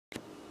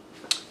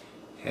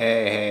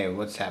Hey,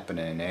 what's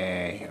happening?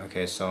 Hey,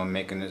 okay, so I'm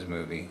making this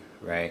movie,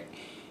 right?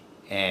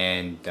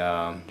 And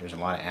there's a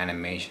lot of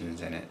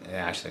animations in it.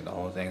 Actually, the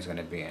whole thing's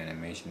gonna be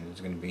animation. It's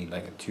gonna be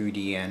like a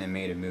 2D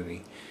animated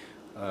movie.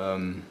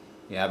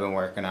 Yeah, I've been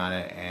working on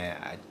it,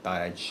 and I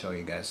thought I'd show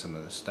you guys some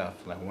of the stuff,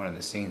 like one of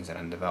the scenes that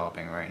I'm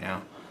developing right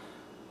now.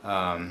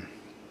 Um,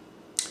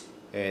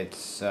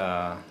 it's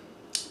um,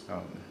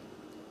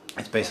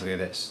 it's basically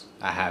this.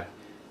 I have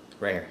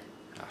right here.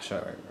 I'll show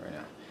it right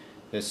now.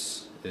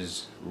 This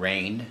is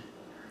Rain.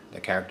 The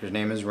character's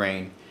name is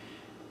Rain.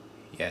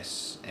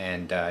 Yes,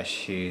 and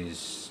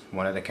she's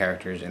one of the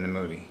characters in the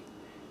movie.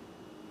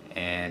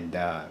 And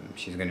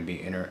she's going to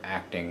be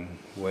interacting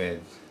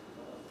with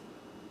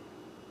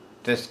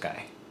this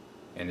guy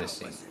in this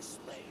scene.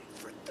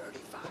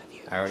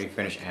 I already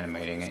finished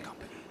animating it.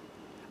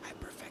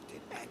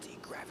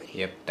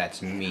 Yep,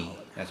 that's me.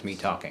 That's me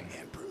talking.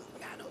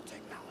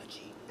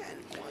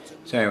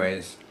 So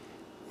anyways,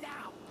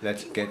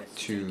 let's get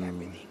to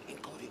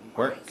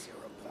work,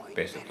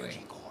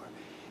 basically.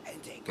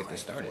 Get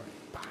this started.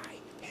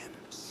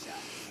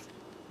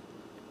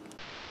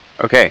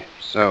 Okay,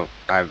 so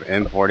I've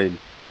imported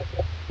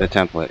the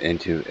template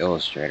into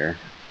Illustrator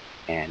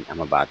and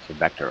I'm about to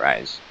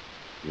vectorize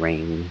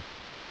Rain,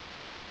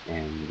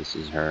 and this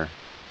is her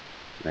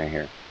right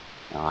here.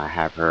 Now I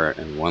have her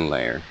in one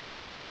layer,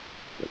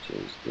 which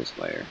is this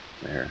layer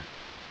right here.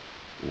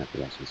 I don't know if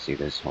you guys can see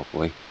this,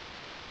 hopefully.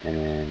 And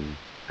then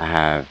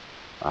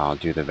I'll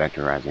do the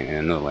vectorizing in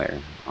another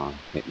layer. I'll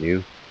hit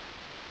new.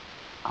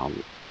 I'll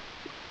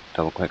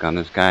double click on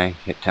this guy,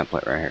 hit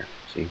template right here.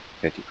 See,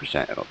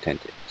 50%, it'll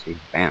tint it. See,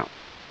 bam.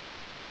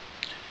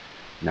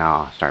 Now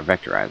I'll start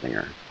vectorizing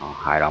her. I'll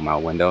hide all my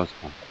windows,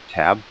 I'll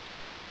tab,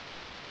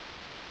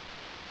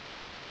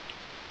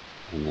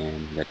 and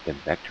then let the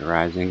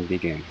vectorizing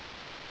begin.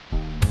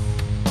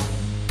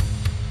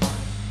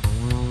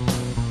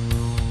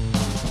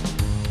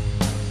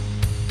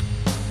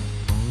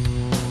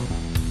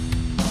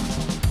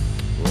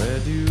 Where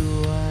do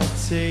I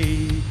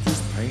take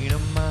this pain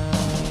of mine?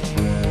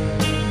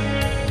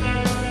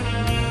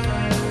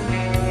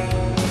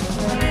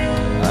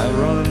 I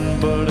run,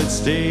 but it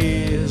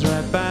stays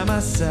right by my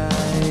side.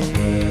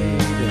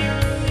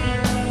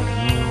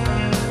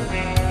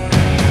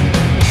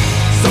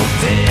 So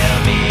tear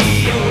me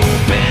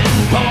open,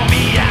 pour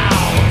me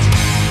out.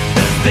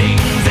 There's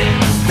things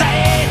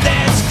inside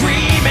that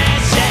scream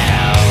and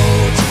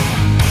shout,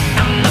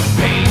 and the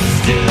pain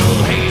still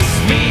hates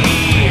me.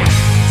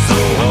 So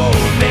hold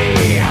me.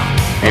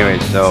 Anyway,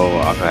 so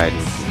I'll go ahead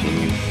and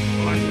continue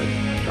on with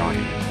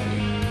drawing.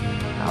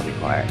 I'll be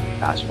quiet,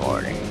 fast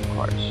forwarding, of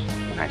course.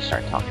 When I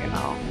start talking,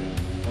 I'll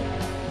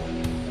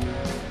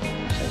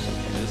say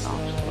something. I'll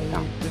slow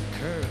down.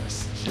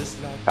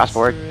 Fast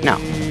forward now.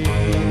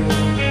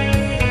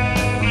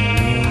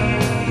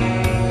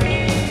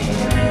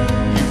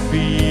 You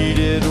feed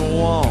it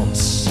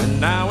once, and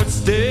now it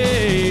stays.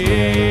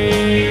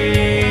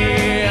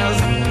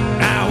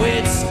 Now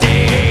it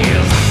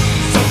stays.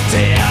 So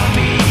tell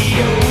me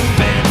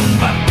open,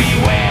 but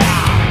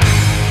beware.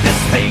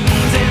 There's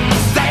things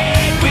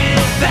inside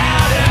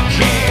without a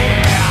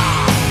care,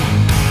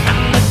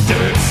 and the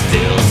dirt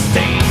still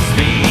stains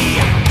me.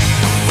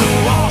 So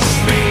wash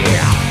me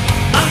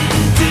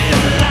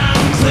until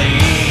I'm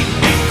clean.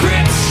 It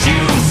grips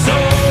you, so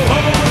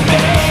hold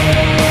me.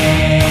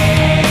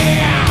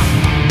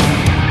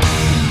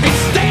 It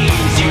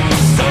stains you,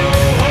 so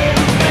hold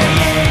me.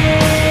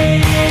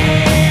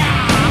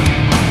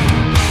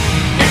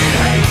 It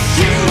hates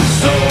you,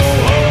 so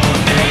hold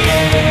me.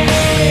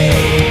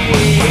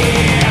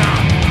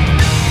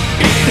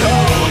 It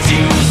holds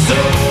you, so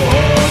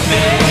hold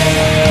me.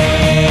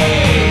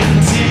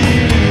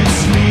 Until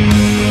it's me.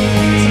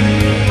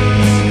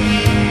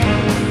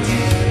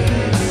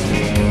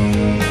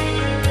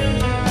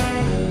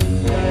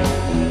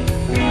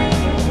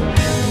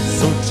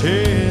 So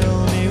tell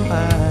me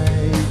why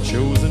you've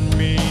chosen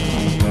me.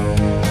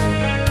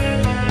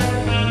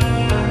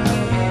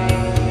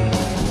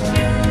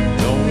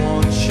 Don't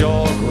want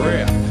your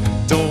grip,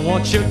 don't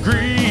want your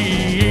greed.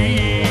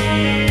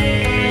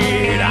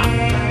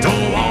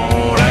 Don't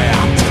want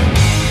it.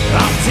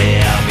 I'll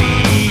tear me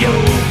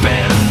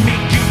open,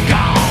 make you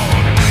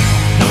gone.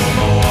 No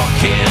more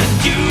can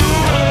you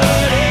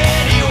hurt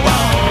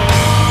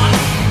anyone,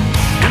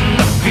 and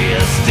the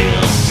fear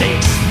still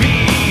shakes me.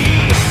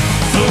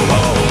 So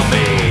hold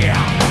me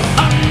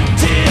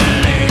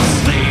until it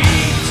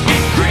sleeps.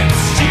 It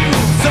grips you,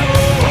 so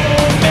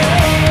hold me.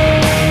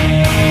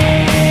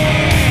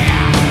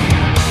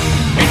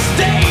 It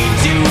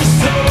stains you,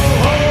 so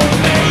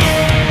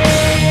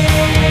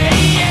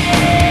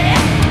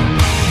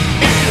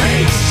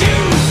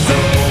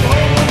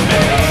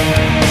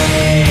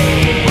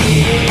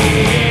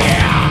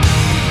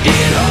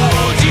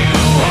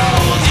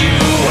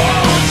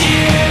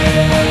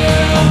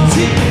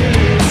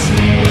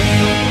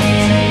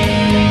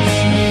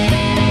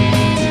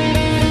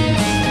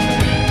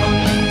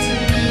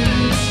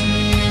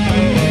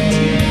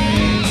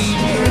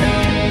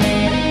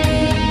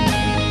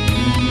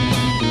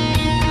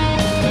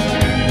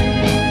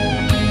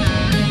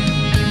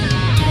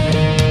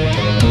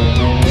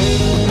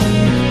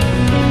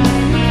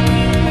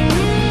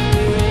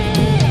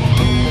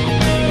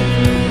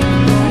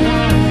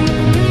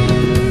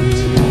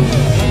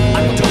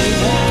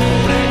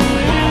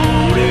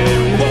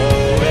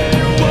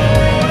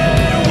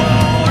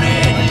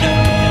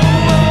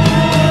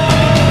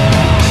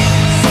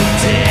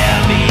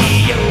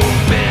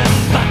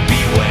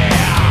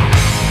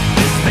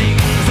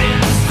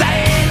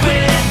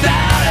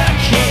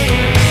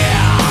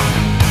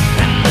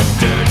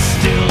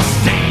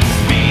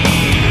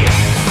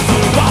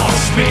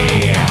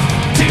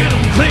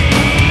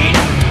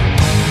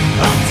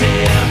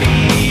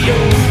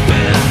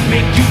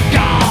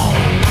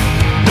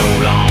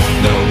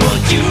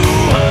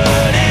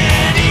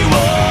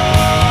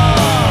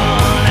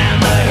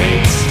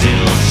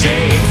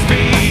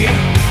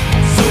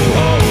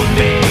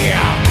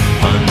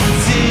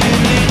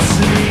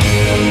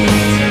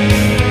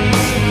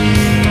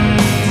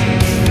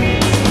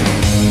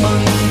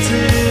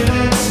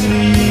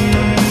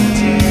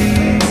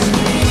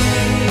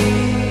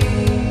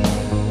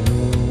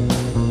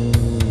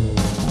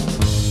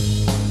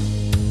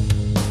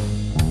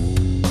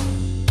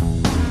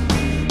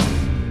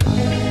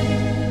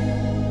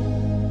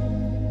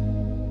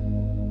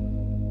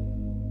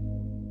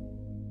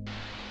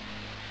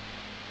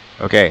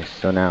Okay,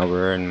 so now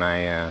we're in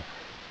my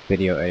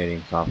video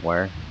editing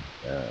software.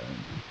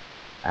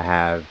 I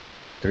have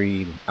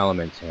 3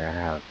 elements here. I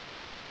have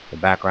the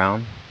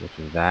background, which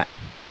is that,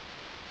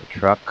 the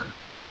truck,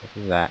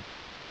 which is that,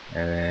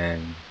 and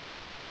then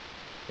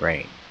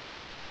rain,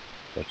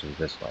 which is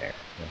this layer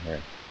right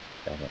here.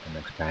 I'm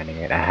expanding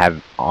it. I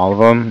have all of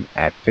them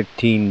at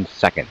 15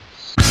 seconds.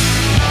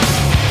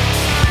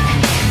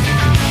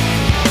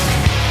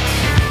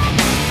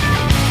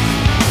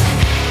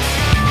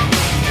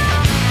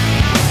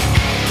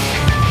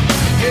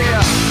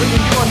 Bringing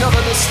you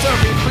another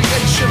disturbing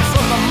creation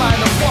from the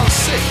mind of one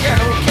sick and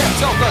who can't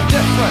tell the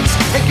difference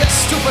and gets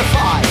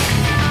stupefied.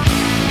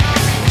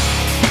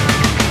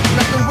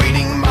 And I've been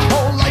waiting my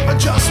whole life for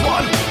just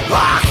one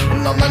rock,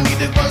 and all I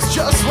needed was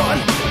just one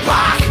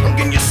rock. And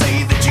can you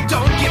say that you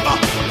don't give a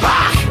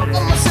rock?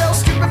 I'm myself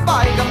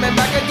stupefied, I'm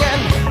back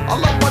again. All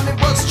I wanted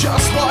was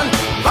just one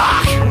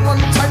rock, one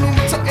tiny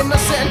little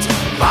innocent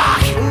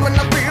rock. And when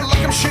I feel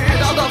like I'm shit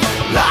out of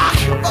luck,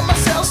 I'm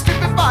myself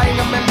stupefied,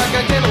 I'm back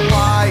again.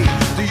 Why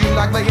do you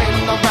like playing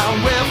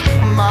around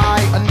with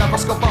my another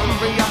scope on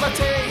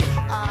reality?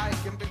 I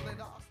can build it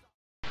off.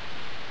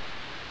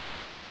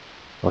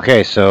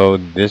 Okay, so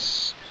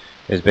this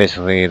is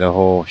basically the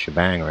whole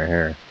shebang right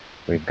here.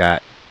 We've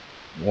got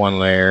one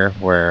layer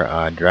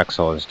where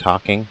Drexel is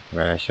talking,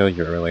 right? I showed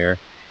you earlier,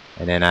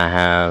 and then I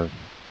have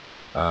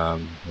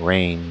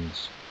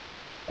Rain's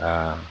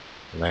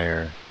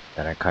layer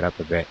that I cut up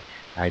a bit.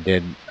 I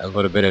did a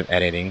little bit of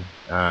editing.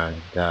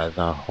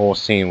 The whole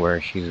scene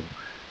where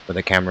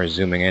the camera is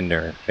zooming into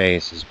her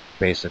face is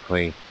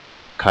basically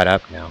cut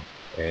up now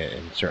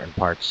in certain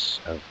parts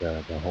of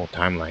the whole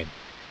timeline.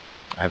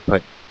 I've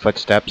put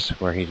footsteps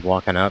where he's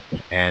walking up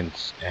and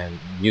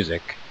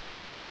music.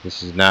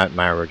 This is not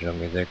my original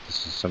music.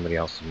 This is somebody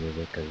else's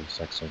music because it's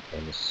like some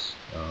famous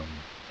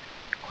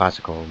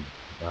classical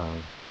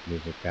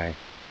music guy.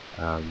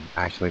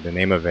 Actually, the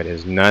name of it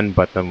is None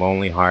But the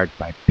Lonely Heart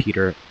by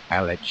Peter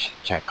Ilyich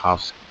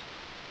Tchaikovsky.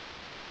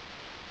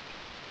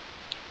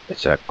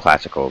 It's a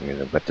classical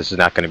music, but this is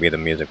not going to be the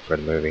music for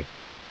the movie.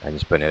 I'm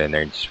just putting it in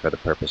there just for the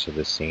purpose of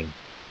this scene.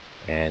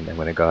 And I'm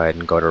going to go ahead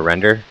and go to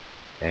render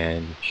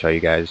and show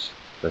you guys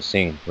the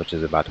scene, which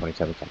is about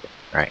 27 seconds.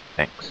 Alright,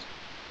 thanks.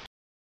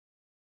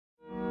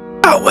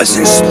 I was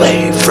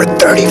enslaved for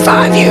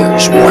 35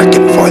 years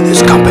working for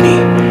this company.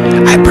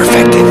 I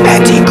perfected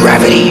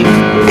anti-gravity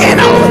and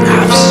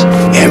holograms,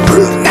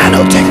 improved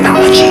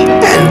nanotechnology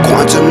and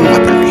quantum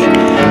weaponry.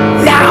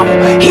 Now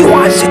he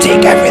wants to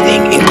take everything